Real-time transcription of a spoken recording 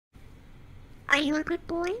Are you a good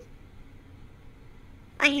boy?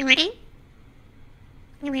 Are you ready?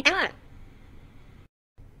 Here we go.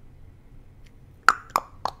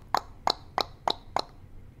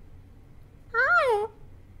 Hi.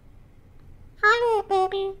 Hi,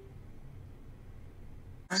 baby.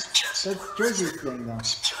 That's Jersey's thing, though.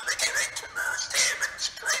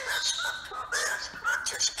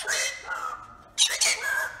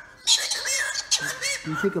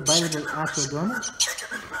 Do you take a bite of the actual donut?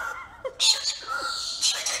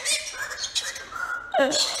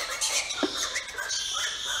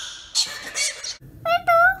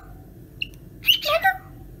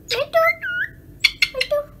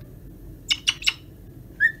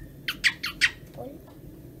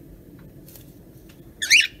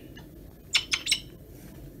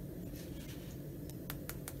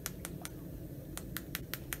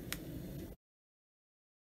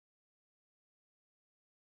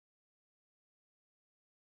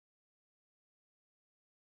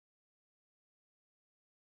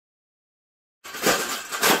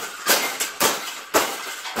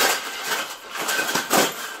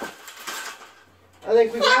 I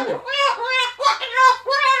think we got it.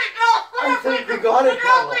 I think we got it,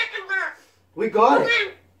 Paula. We got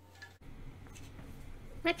it.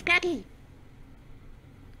 Where's Daddy?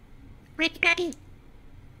 Where's Daddy?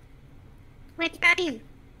 Where's Daddy?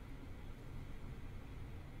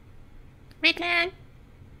 Where's Dad?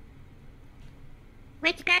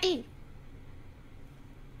 Where's Daddy?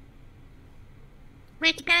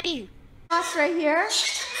 Where's Daddy? Boss right here.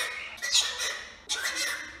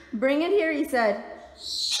 Bring it here, he said.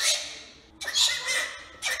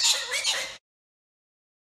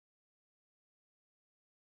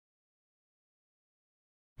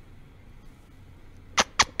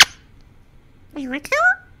 You want to?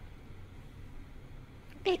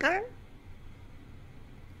 Bigger.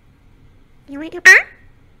 You want to burn?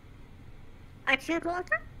 I said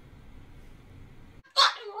water?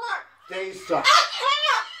 They suck.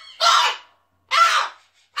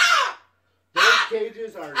 Those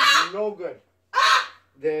cages are no good.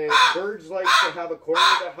 The birds like to have a corner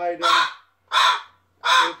to hide in.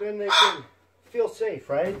 So then they can feel safe,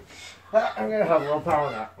 right? I'm going to have a little power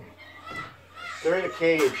nap. They're in a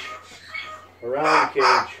cage. Around the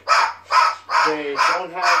cage. They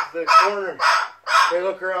don't have the corner. They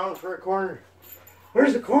look around for a corner.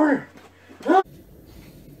 Where's the corner? Huh?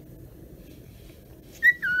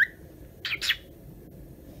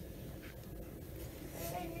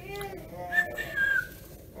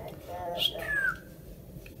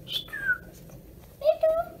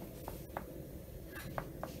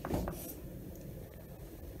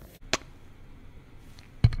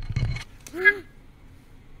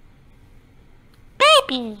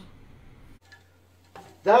 Baby!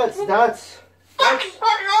 That's the best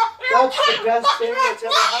thing that's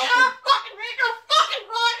ever happened.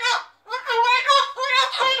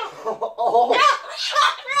 Oh,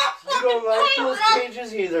 you don't like those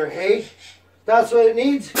cages either, hey? That's what it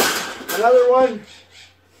needs. Another one.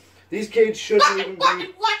 These cages shouldn't even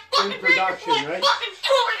be in production, right?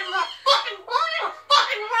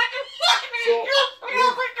 So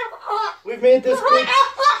we've made this big